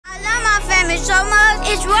it so much.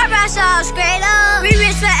 It's worth my soul straight up. We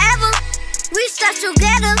rich forever. We stuck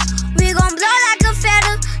together. We gon' blow like a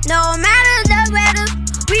feather. No matter the weather.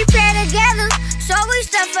 We pray together. So we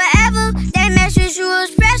stuck forever. They mess with you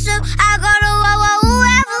was pressure. I go to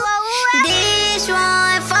whoever. This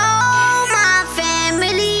one for my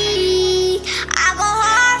family. I go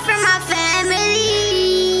hard for my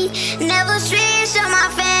family. Never switch on my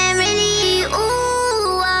family.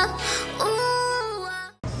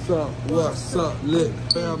 What's up, lit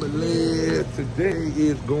family? Today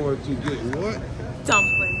is going to get what?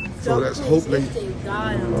 Dumplings. So that's hopefully.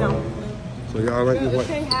 Dumplings. So y'all like this? If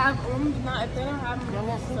they have them, if they don't have them, I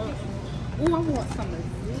want some. Ooh, I want some of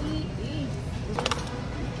these.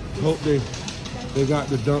 Hope they got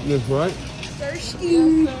the dumplings right. Thirsty.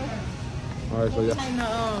 Yes, sir. All right, so y'all.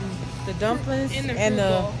 And the dumplings and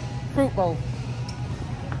the fruit bowl.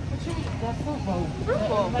 That fruit bowl. Fruit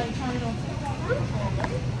bowl.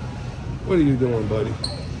 What are you doing, buddy?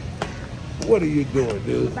 What are you doing,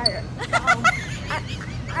 dude? I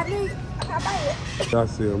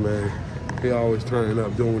see him, man. He always turning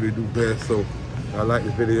up, doing what he do best. So I like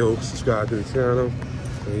the video, subscribe to the channel.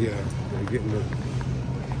 And yeah, I'm getting the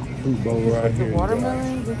fruit bowl right here. The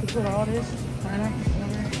watermelon, we can put all this. Pineapple.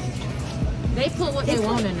 They put what they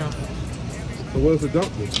want in them. So what's the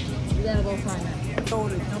dumplings? You gotta go find that. Oh,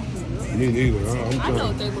 the dumplings. Me neither. I know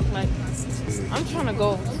what they look like. Yeah. I'm trying to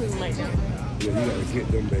go to them right now. Yeah, you gotta get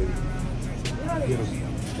them, baby. Get them.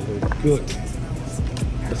 Good.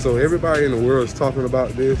 So everybody in the world is talking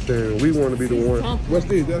about this, and we want to be the one. What's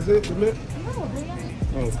these? That's it, isn't it?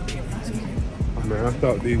 Oh, man, I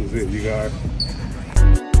thought these was it, you guys.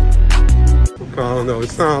 I don't know. It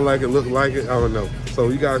sounds like it, look like it. I don't know. So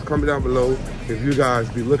you guys comment down below if you guys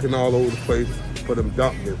be looking all over the place for them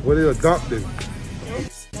dumplings. What is a dumpling?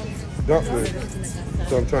 Dumplings.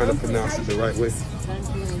 So I'm trying to pronounce it the right way.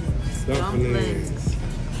 Dumplings.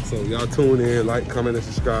 So y'all tune in, like, comment, and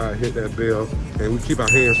subscribe, hit that bell, and we keep our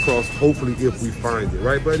hands crossed, hopefully, if we find it.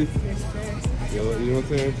 Right, buddy? You know what I'm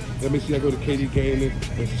saying? Let me see, I go to KD Gaming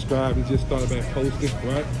and subscribe. We just started back posting,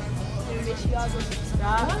 right? Make sure y'all go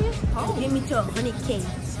subscribe. Get me to 100K.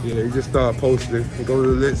 Yeah, you just start posting. And go to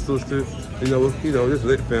the Lit Sister, you know, this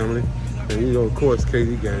Lit family. And, you know, of course,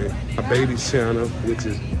 KD Game. My baby's channel, which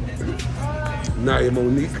is Naya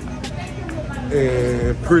Monique.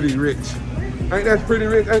 And Pretty Rich. Ain't that Pretty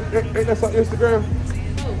Rich? Ain't that on Instagram?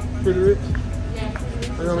 Pretty Rich?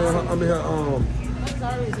 Yeah. I'm in her, What's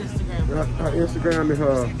Ari's Instagram? Her Instagram and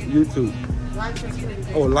her YouTube. Life is Pretty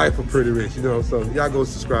Rich. Oh, Life of Pretty Rich, you know, so y'all go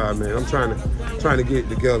subscribe, man. I'm trying to get it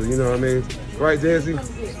together, you know what I mean? Right, Jazzy?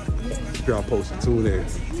 Y'all posting, tune in.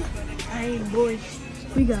 Hey, boys,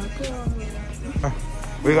 we got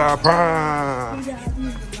We got a prime.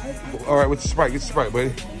 All right, what's the Sprite? Get the Sprite,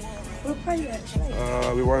 buddy. What price that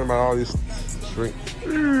Sprite? We're worrying about all this drink.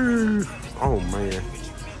 Oh, man.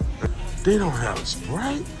 They don't have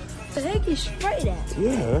Sprite? But they get Sprite at.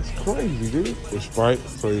 Yeah, that's crazy, dude. With Sprite,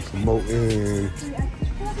 so they're promoting.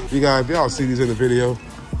 You guys, y'all see these in the video.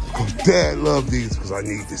 Cause Dad love these because I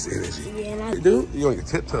need this energy. Yeah, Dude, you on your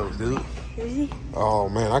tiptoes, dude. Is he? Oh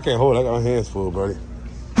man, I can't hold it. I got my hands full, buddy.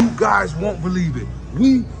 You guys won't believe it.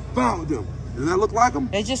 We found them. Does that look like them?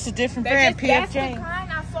 It's just a different brand, PFJ. That's the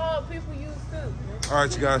kind I saw people use too. All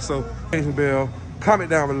right, you guys. So, hit the bell. Comment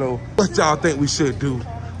down below what y'all think we should do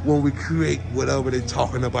when we create whatever they're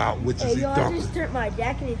talking about, which is a I dumpling. just turned my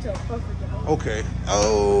jacket into a puffer jacket. Okay.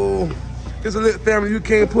 Oh, it's a Lit family. You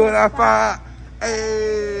can't put out fire.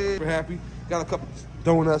 Hey, we're happy. Got a couple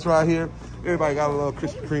donuts right here. Everybody got a little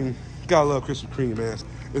Krispy Kreme. Got a little Krispy Kreme, man.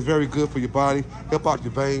 It's very good for your body. Help out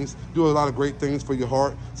your veins. Do a lot of great things for your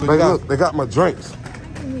heart. So look, they got my drinks.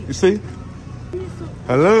 You see?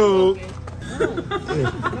 Hello.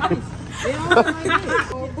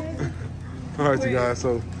 All right, you guys.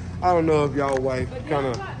 So I don't know if y'all wife kind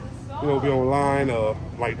of, be online,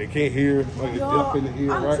 like they can't hear, like it's up in the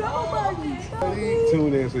ear, right?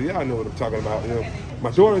 Tune in, so y'all know what I'm talking about. You know, my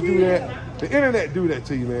daughters do that. The internet do that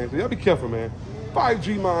to you, man. So y'all be careful, man.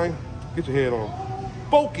 5G mind, get your head on.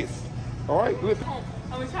 Focus. All right. I'm gonna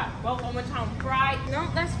try both. I'm gonna try them fried. No,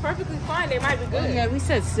 that's perfectly fine. They might be good. Yeah, we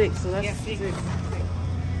said 6, so that's 6.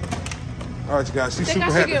 All right, you guys. She's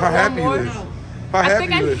super happy. How happy you is? How happy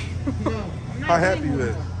you is? How happy you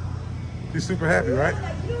is? She's super happy, right?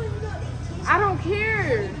 I don't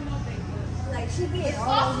care. Like, she gets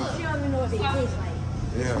all those, she don't even know what they taste like.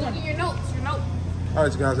 Yeah. Look at your notes. All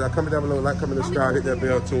right, you guys. Comment down below, like, comment, subscribe, hit that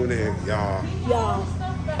bell, tune in, y'all.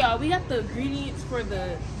 Y'all, we got the ingredients for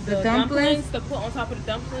the dumplings to put on top of the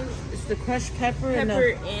dumplings. It's the crushed pepper and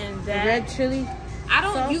The the red chili. I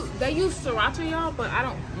don't use, they use sriracha, y'all, but I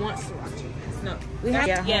don't want sriracha. No. We have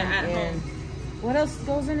at home. What else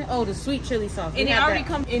goes in it? Oh, the sweet chili sauce. And it already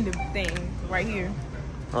comes in the thing right here.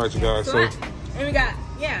 All right, you guys. So and we got,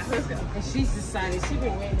 yeah, let's go. And she's decided she's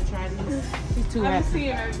been waiting to try these. She's too I'm happy. seeing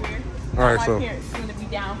everywhere. all right, My so parents are gonna be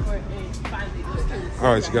down for it and finally do it.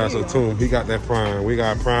 all right, you guys. So Toom, he got that prime. We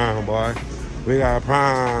got prime, boy. We got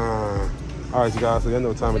prime. All right, you guys. So you know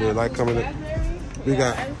what time it is. Like coming in. We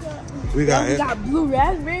got We got blue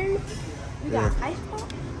raspberry. We got ice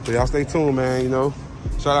pop. So y'all stay tuned, man. You know,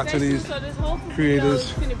 shout out to these So this whole creators.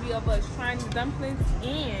 is gonna be of us trying the dumplings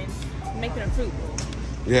and making a fruit bowl.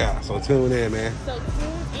 Yeah, so tune in, man. So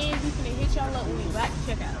tune in, we finna hit y'all up when we back to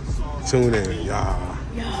check out. Tune in, y'all.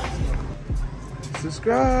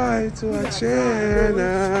 Subscribe to our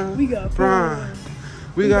channel. We got prime.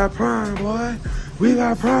 We got prime, boy. We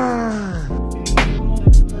got prime.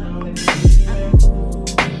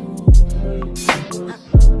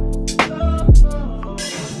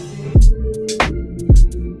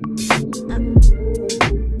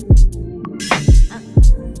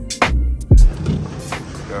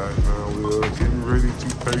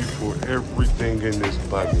 Everything in this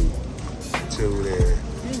buggy. Tune in.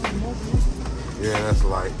 Yeah, that's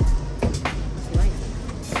light.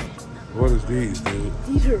 What is these, dude?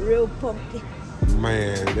 These are real pumpkin.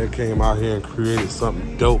 Man, they came out here and created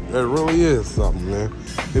something dope. That really is something, man.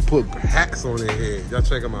 They put hats on their head. Y'all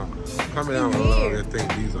check them out. Comment down below and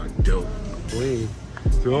think these are dope. Clean.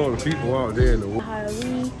 To all the people out there in the world.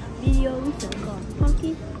 Halloween video, we finna call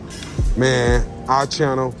pumpkin. Man, our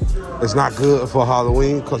channel is not good for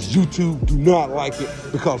Halloween because YouTube do not like it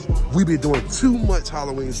because we be doing too much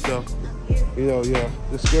Halloween stuff. You know, yeah,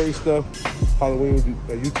 the scary stuff, Halloween,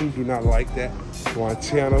 YouTube do not like that on our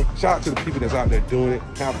channel. Shout out to the people that's out there doing it.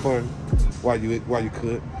 Have fun while you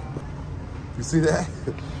could. You see that?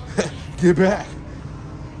 Get back.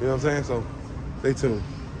 You know what I'm saying? So, stay tuned.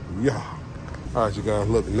 Yeah. All right, you guys,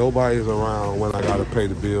 look, nobody's around when I gotta pay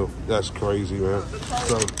the bill. That's crazy, man.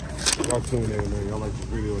 So, y'all tune in, man. Y'all like the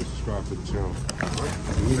video and subscribe to the channel.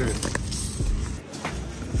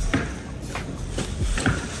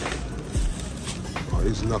 Oh,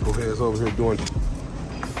 these knuckleheads over here doing.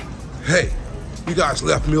 Hey, you guys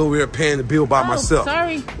left me over here paying the bill by myself.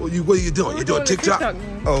 Sorry. What are you doing? You doing TikTok?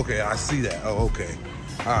 Oh, okay, I see that. Oh, okay.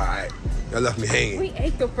 All right. Y'all left me hanging. We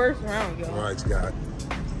ate the first round, y'all. All right, you guys.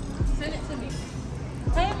 Send it to me.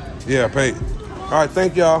 Hey. Yeah, pay. All right,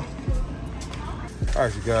 thank y'all. All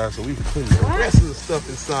right, you guys, so we putting the rest of the stuff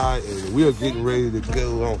inside and we're getting ready to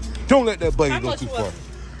go on. Don't let that buggy go too far.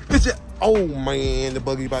 It's just, oh man, the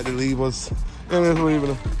buggy about to leave us. And it's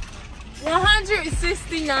leaving us.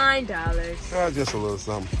 $169. Just a little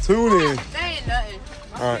something. Tune in. That ain't nothing.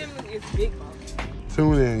 My family is big, mom.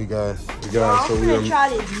 Tune in, you guys. So I'm gonna try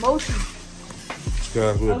this motion.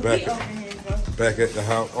 Guys, we're back at the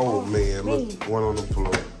house. Oh man, look, one on the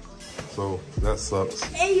floor. So that sucks.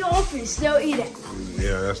 Hey, you open, still eat it.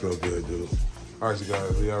 Yeah, that's no good, dude. All right, you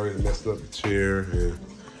guys, we already messed up the chair and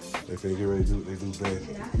they finna get ready to do what they do best.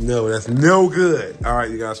 No, that's no good. All right,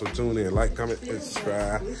 you guys, so tune in, like, comment, and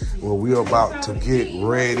subscribe. Well, we are about to get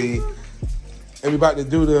ready. And we about to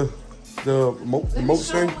do the moat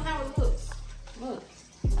thing. How it looks. Look,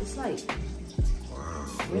 it's like, Wow.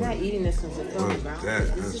 we're not eating this since it's going, bro.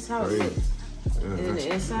 This is how it looks. And then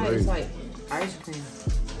the inside is like ice cream.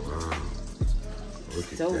 Wow.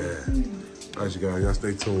 Look at Dope. that. All right, you guys, y'all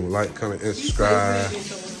stay tuned. Like, comment, and subscribe.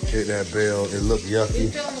 Hit that bell. It look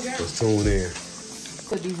yucky. Just tune in.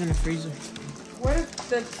 Put these in the freezer. What if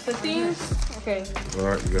the things? Okay. All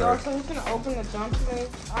right, you guys. So we're gonna open the dumplings.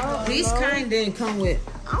 These kind didn't come with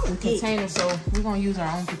a container, so we're gonna use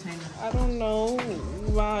our own container. I don't know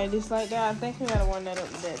why it's like that. I think we gotta warm that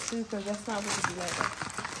up with that too, because that's not what it's like.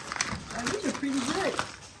 Oh, these are pretty good.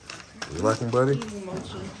 You like them, buddy?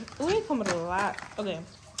 We ain't come with a lot. Okay.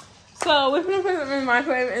 So we're gonna put them in the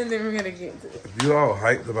microwave and then we're gonna get to it. You all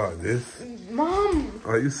hyped about this? Mom!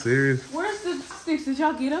 Are you serious? Where's the sticks? Did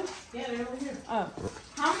y'all get them? Yeah, they're over here. Oh.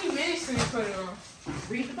 How many minutes can you put it on?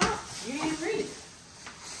 Read the box. You didn't even read it.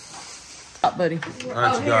 Up, buddy. All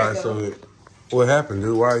right, you guys, so what happened,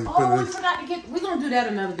 dude? Why are you putting Oh, we this? forgot to get. We're gonna do that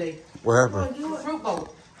another day. What happened? Fruit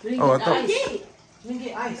bowl. We didn't Oh, get I thought. ice. We didn't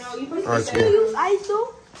get ice. All right, you You guys. use ice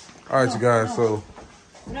though? All right, you guys. So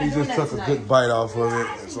We're not he doing just that took a tonight. good bite off of it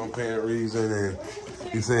for some apparent reason, and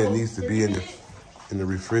he said it needs to be in the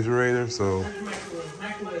refrigerator. So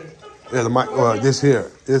Microwave. yeah, the mic. This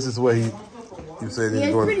here. This is what he said Yeah, he's it's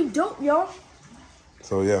doing. pretty dope, y'all.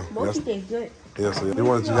 So yeah, Mochi tastes good. yeah. So they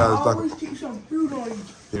wanted you guys to always keep some fruit on you.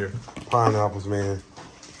 here. Pineapples, man.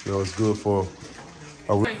 You know it's good for.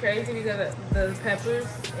 Going crazy because of the peppers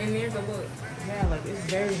in there, but look. Yeah, like it's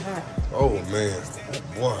very hot. Oh man,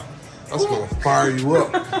 boy, That's gonna fire you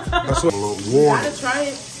up. That's what a little warning. Gotta try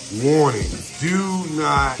it. Warning, do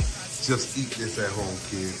not just eat this at home,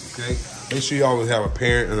 kids, okay? Make sure you always have a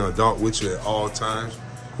parent and an adult with you at all times.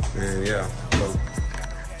 And yeah, so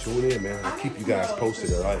tune in, man. I'll keep you guys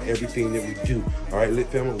posted, all right? Everything that we do. All right, Lit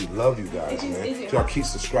Family, we love you guys, man. So y'all keep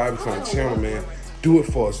subscribing to our channel, man. Do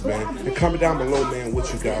it for us, man. And comment down below, man,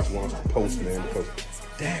 what you guys want us to post, man, because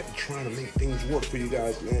Dad, we're trying to make things work for you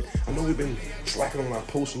guys, man. I know we've been slacking on our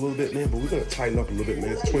posts a little bit, man, but we're going to tighten up a little bit,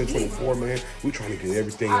 man. It's 2024, man. We're trying to get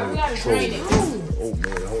everything under control. Oh,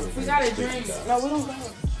 man. Hold on. We got to drain it. No, we don't got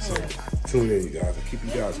it. So, tune in, you guys. I'll keep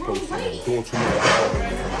you guys posted, man. We're doing too much talking,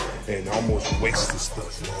 man, and almost wasting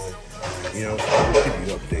stuff, man. You know, we'll keep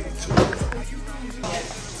you updated, too.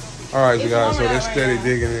 All right, you guys, so they're steady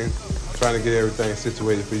digging in, trying to get everything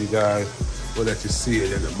situated for you guys. We'll let you see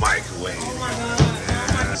it in the microwave. Oh, my God.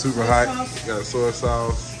 Super hot, got a soy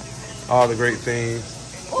sauce, all the great things.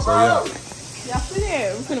 So yeah. Y'all see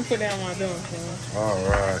that? We're gonna put that on my door. All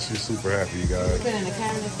right, she's super happy, you guys. It's been in the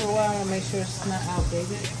cabinet for a while. I want to make sure it's not out,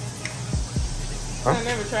 baby. Huh? I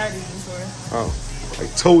never tried this before. Oh, I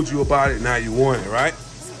told you about it. Now you want it, right?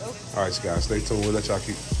 All right, you guys, stay tuned. We'll let y'all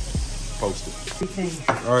keep posted.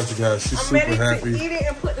 All right, you guys, she's super happy. I'm ready to eat it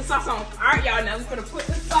and put the sauce on. All right, y'all, now we're gonna put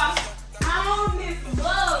the sauce on this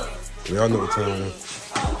bug. Y'all know what time it is.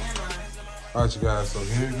 All right, you guys, so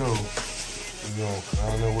here you go. You know, I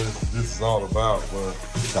don't know what this is all about, but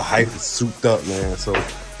the hype is souped up, man. So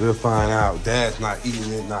we'll find out. Dad's not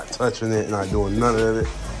eating it, not touching it, not doing none of it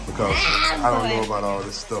because I don't know about all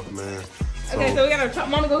this stuff, man. So, okay, so we gotta chop.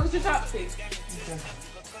 Mama, go get your chopsticks. Okay.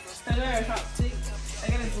 I got a chopstick. I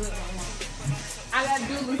gotta do it, Mama. I gotta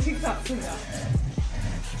do the TikTok too, y'all.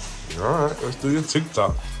 All right, let's do your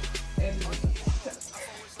TikTok.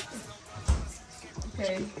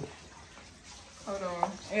 Okay. Hold on.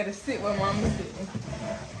 I gotta sit where Mama's sitting.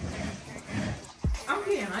 I'm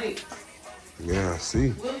getting hyped. Yeah, I see.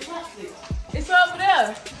 Where's the chopstick? It's over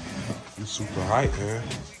there. You super hype, man.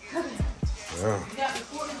 Yeah. All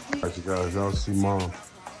right, you guys, y'all see Mom.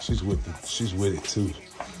 She's with it too.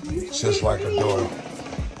 Just like her daughter.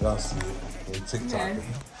 Y'all see it on TikTok. Okay.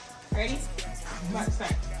 Ready? I'm about to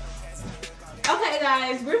start. Okay,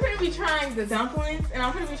 guys, we're gonna be trying the dumplings, and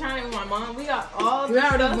I'm gonna be trying it with my mom. We got all the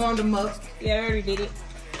stuff. We already warmed them up. Yeah, I already did it.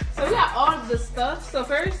 So we got all of the stuff. So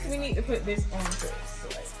first, we need to put this on first. So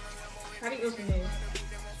like, how do you open this?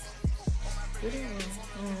 What do you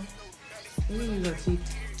mean? We use our teeth.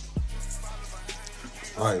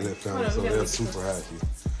 All right, Lit Family, so they're super happy.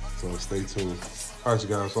 So stay tuned. All right, you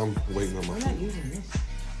guys, so I'm waiting on my food. We're not using this.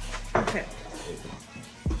 Okay.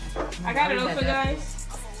 I got it open, guys.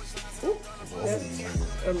 Ooh, that's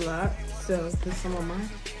a lot. So, put some on mine.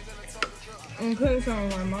 I'm putting some on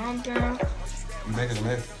my mom's now. You making a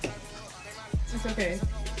mess? It's okay.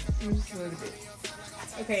 Just a little bit.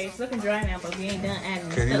 Okay, it's looking dry now, but we ain't done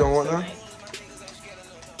adding Okay, you don't want none?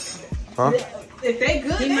 Huh? If they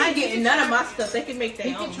good, they not getting none of my stuff. They can make their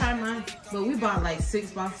own. You can try mine. But we bought like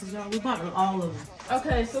 6 boxes, y'all. We bought all of them.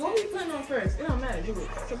 Okay, so what we putting on first? It don't matter, do it.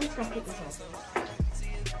 So we're just gonna put this on first.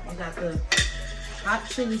 We got the hot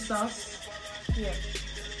chili sauce. Yeah.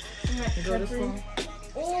 Go this one.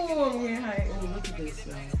 Oh, I'm getting high. Oh, look at this,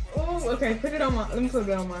 y'all. Oh, okay. Put it on my. Let me put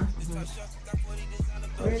it on mine.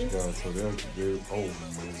 Ready? So they're, oh man,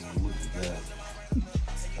 look at that.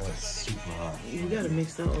 That's super hot. You gotta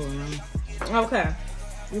mix that all around. Okay.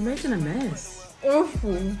 You're making a mess.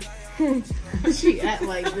 Awful. She act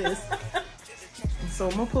like this. So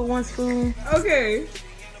I'm gonna put 1 spoon. Okay.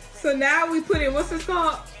 So now we put in, what's this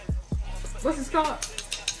called? What's this called?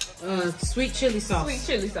 Sweet chili sauce. Sweet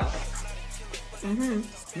chili sauce.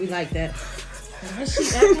 We like that. Why is she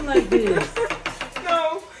acting like this?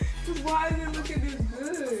 No. Why is it looking this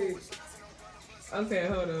good? Okay,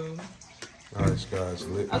 hold on. Alright, guys.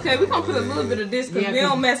 Okay, we're gonna put a little bit of this because we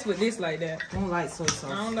don't mess with this like that. I don't like soy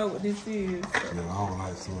sauce. I don't know what this is. So. Yeah, I don't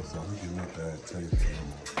like soy sauce. We can make that taste.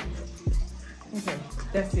 Okay,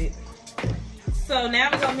 that's it. So now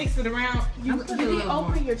we're gonna mix it around. You didn't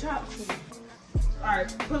open your chopstick.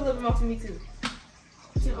 Alright, put a little bit more for me too.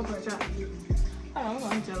 She didn't open her chopstick. Oh, I'm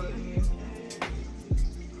gonna tell it again.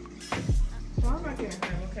 Well, I'm not getting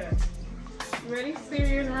her. Okay. You ready?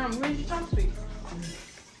 Serious around. Where's your chopstick?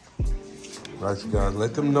 Right, you guys,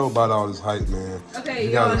 let them know about all this hype, man.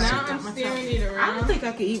 Okay, y'all, now I'm steering it around. I don't think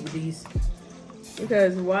I can eat with these.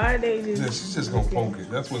 Because why they just... Yeah, she's just gonna poke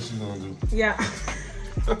it. That's what she's gonna do. Yeah.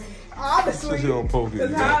 Honestly. She's gonna poke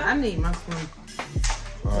it. I need my spoon.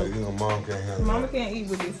 Alright, you know, Mom can't handle Mama can't eat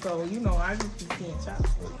with it, so, you know, I just can't chop.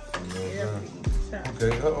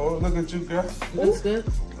 Okay, oh, look at you, girl. Looks good.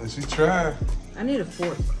 She tried. I need a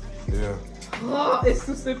fork. Yeah. Oh, it's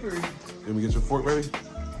too slippery. Let me get your fork, baby.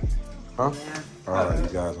 Huh? Yeah. All right, you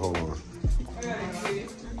guys, hold on.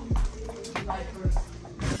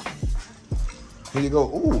 Here you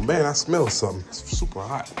go. Ooh, man, I smell something. It's super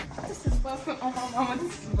hot. This is busting on my mama.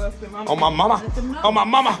 This is busting. On my mama. On my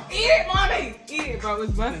mama. Eat it, mommy. Eat it, bro.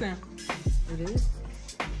 It's busting. It is?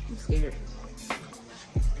 I'm scared.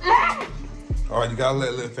 All right, you gotta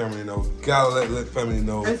let Lit family know. Gotta let Lit family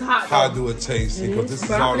know It's hot, how though. do it taste. Because this is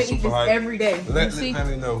But I'm all gonna super eat this hype. every day. Let see? Lit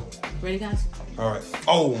family know. Ready, guys? All right.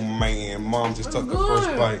 Oh man, Mom just took the good.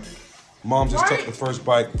 first bite. Mom just took the first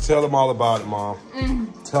bite. Tell them all about it, Mom.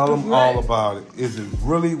 Tell them Good. all about it. Is it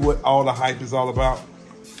really what all the hype is all about?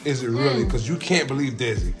 Is it really? Because you can't believe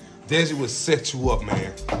Desi. Desi would set you up,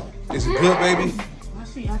 man. Is it good, baby? Why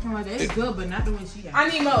she acting like that? It's good, but not the way she acts. I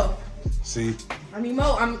need more. See? I need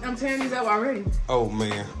more. I'm tearing these up already. Oh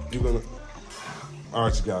man, you gonna. All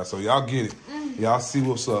right, you guys. So y'all get it. Y'all see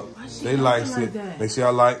what's up. she They acting likes like it. that? Make sure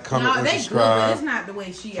y'all like, comment, No, and they good, but subscribe. it's not the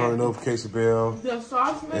way she Turn the acts. notification bell. The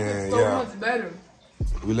sauce makes And, it so yeah. much better.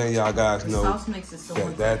 We letting y'all guys know Sauce makes it so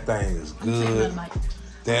much that thing is I'm saying good. like,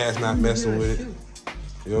 Dad's not messing with it. shoot.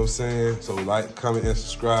 You know what I'm saying? So like, comment, and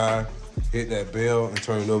subscribe. Hit that bell and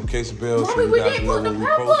turn the notification bell so Mommy, you we guys didn't know put the when we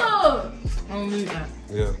post. pepper. I don't need that.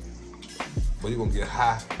 Yeah. But you're gonna get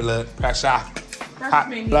high blood pressure. That's High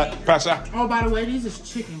me. blood pressure. Oh, by the way, these is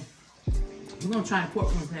chicken. We're gonna try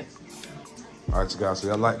pork ones next. All right, you guys. So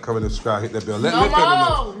y'all like, comment, and subscribe. Hit that bell. Let No Lit family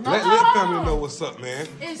know. more. No Let Lit more. family know what's up, man.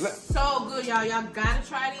 It's Let- so good, y'all. Y'all gotta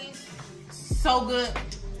try these. So good.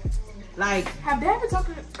 Like, Have they ever talked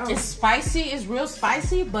to? Oh. it's spicy. It's real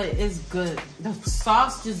spicy, but it's good. The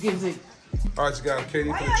sauce just gives it. All right, you guys. Katie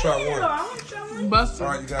finna try one. All Buster.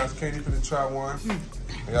 right, you guys. Katie finna try one.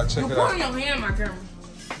 And y'all check You're it putting out. your hand in my camera.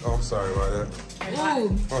 Oh, I'm sorry about that.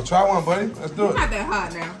 Ooh, Oh, try one, buddy. Let's do it's it. not that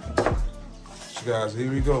hot now. You guys,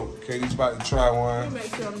 here we go. Katie's about to try one.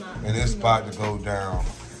 Make sure I'm not. And it's about to go down.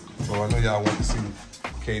 So I know y'all want to see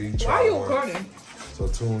Katie try Why are you one. recording? So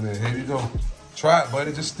tune in. Here we go. Try it,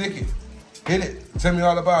 buddy. Just stick it. Hit it. Tell me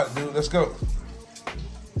all about it, dude. Let's go.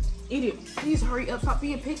 Eat it. Please hurry up. Stop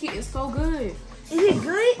being picky. It's so good. Is it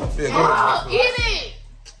good? Yeah, go Oh, ahead. eat it.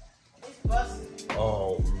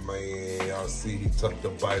 Oh, man. Y'all see he took the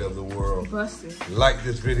bite of the world. Busted. Like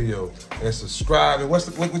this video and subscribe. And what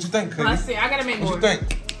you think, Katie? Busted. I gotta make more. What you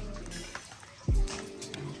think?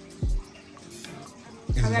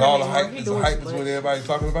 Is it gotta all make the more. hype? He Is the doing hype is split. what everybody's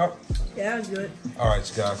talking about? Yeah, that's good. All right,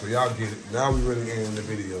 you guys. So y'all get it. Now we really in the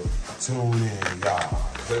video. Tune in, y'all.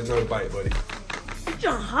 There's another bite, buddy. It's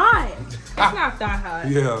your hot. It's not that hot.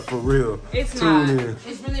 Yeah, for real. It's Tune not. in.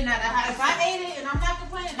 It's really not that hot. If I ate it and I'm not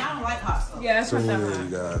complaining, I don't like hot stuff. Yeah, it's Tune not in, that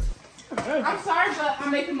you hot. guys. I'm sorry, but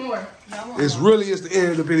I'm making more. It's really the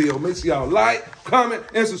end of the video. Make sure y'all like, comment,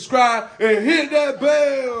 and subscribe, and hit that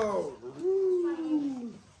bell.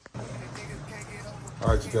 Woo. All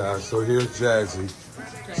right, you guys. So here's Jazzy.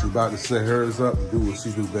 She's about to set hers up and do what she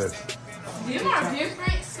do best. Them are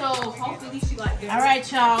different, so hopefully she like them. All right,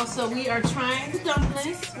 y'all. So we are trying the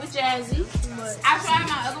dumplings with Jazzy. I tried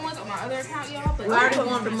my other ones on my other account, y'all, but We already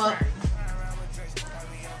warmed them up.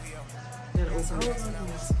 Gotta open it.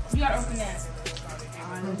 You gotta open that.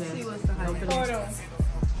 Okay. See what's the hype. Pour it on.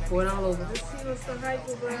 Pour it all over. See what's the hype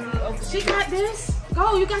about? Open She got this.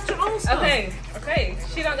 Go. You got your own stuff. Okay, okay.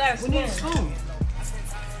 She don't got a We need a spoon. spoon.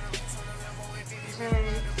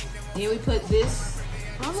 Then we put this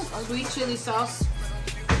sweet chili sauce.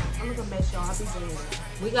 I'm gonna mess y'all. I'll be saying.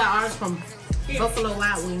 We got ours from Buffalo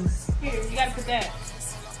Wild Wings. Here, you gotta put that.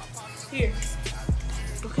 Here.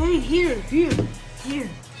 Okay, here.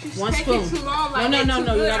 She's One taking spoon. too long. Like, No, they no, too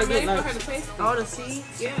no, you good. gotta I'm get, ready like- for her to taste it. All the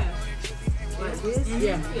seeds Yeah. like this.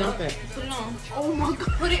 Yeah, dump it. Put it on. Oh my god.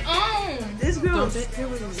 Put it on. This girl Dump is it.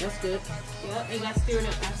 killing me. That's good. Yep, you gotta stir it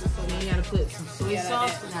up after. So then you gotta put some soy Yeah, like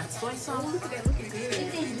sauce. that. We got soy sauce. Look at that, looking good.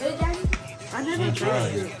 Is this good, Daddy? I never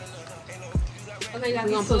tried it. Okay, you got We're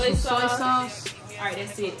the gonna put soy some soy sauce. sauce. Alright,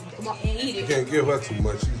 that's it. Come on, and eat You it. can't give her too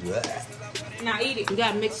much. She's blah. Now eat it. We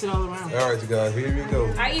gotta mix it all around. All right, you guys. Here we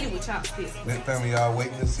go. I eat it with chopsticks. Let family y'all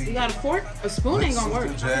waiting to see. You got a fork? A spoon ain't gonna work.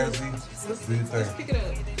 Sister Jazzy. Do your thing. Pick it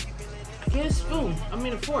up. Get a spoon. I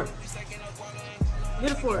mean a fork.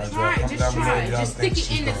 Get a fork. All right, Try it, y'all, just comment down try below it. y'all Just think stick it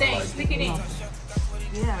she's in the gonna thing. like Stick it in.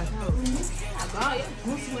 Yeah, no. Oh God, you're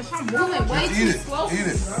moving too much. I'm moving way Eat too it. slow. Eat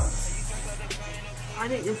it. I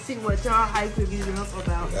need to see what y'all hyping me up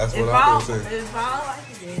about. That's If what I I'm saying. If I like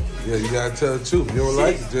it, then Yeah, you gotta tell the truth. You don't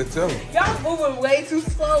like it, just tell them. Y'all moving way too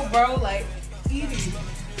slow, bro. Like, eat it.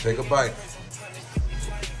 Take a bite.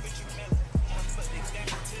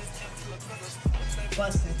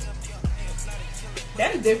 Busting.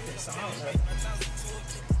 That's different, so I don't know.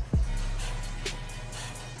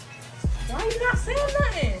 Why you not saying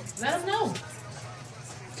nothing? Let them know.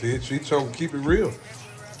 See, she trying to keep it real.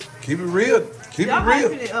 Keep it real. Keep Y'all it real.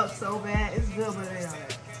 hyping it up so bad. It's good, but it ain't all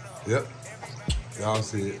that. Yep. Y'all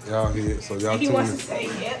see it. Y'all hear it. So y'all He tune wants to in.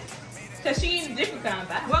 say it. Because she eats different kinds.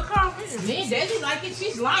 What color is it? Me and Desi like it.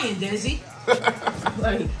 She's lying, Desi.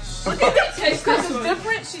 Like, look at this. Taste Because it's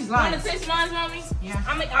different, she's You lying. want to taste mine, mommy? Yeah.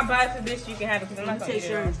 I'll buy it for this. You can have it because I'm Let not me going to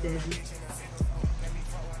taste eat it. yours, Desi.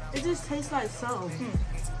 It just tastes like something.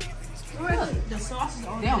 The sauce is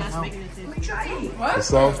only They don't that's know. making it taste. The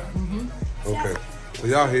sauce? Okay. So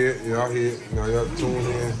y'all hear it. Y'all hear it. Now y'all tune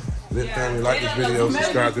in. Lit family, like this video.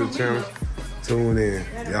 Subscribe to the channel. Tune in.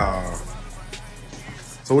 Y'all.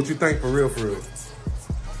 So what you think for real, for real?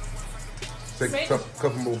 Take a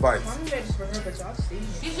couple more bites. I'm ready for her, but y'all see.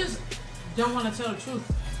 She just don't want to tell the truth.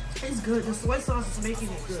 It's good. The soy sauce is making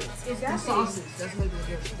it good. The sauces that's making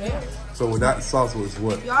it good. Yeah. So without the sauce was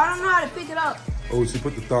what? Y'all don't know how to pick it up. Oh, she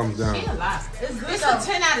put the thumbs down. She a lie. It's good. It's though. a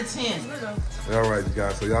 10 out of 10. All right, you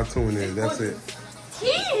guys. So y'all tune in. That's it.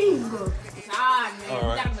 King. Nah, man. All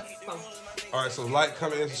right. You gotta make it slow. All right, so like,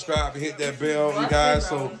 comment, and subscribe, and hit that bell, you guys.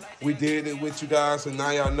 So we did it with you guys, so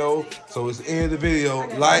now y'all know. So it's the end of the video.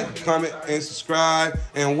 Like, comment, and subscribe,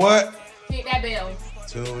 and what? Hit that bell.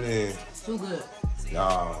 Tune in. Too good.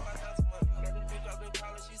 Y'all.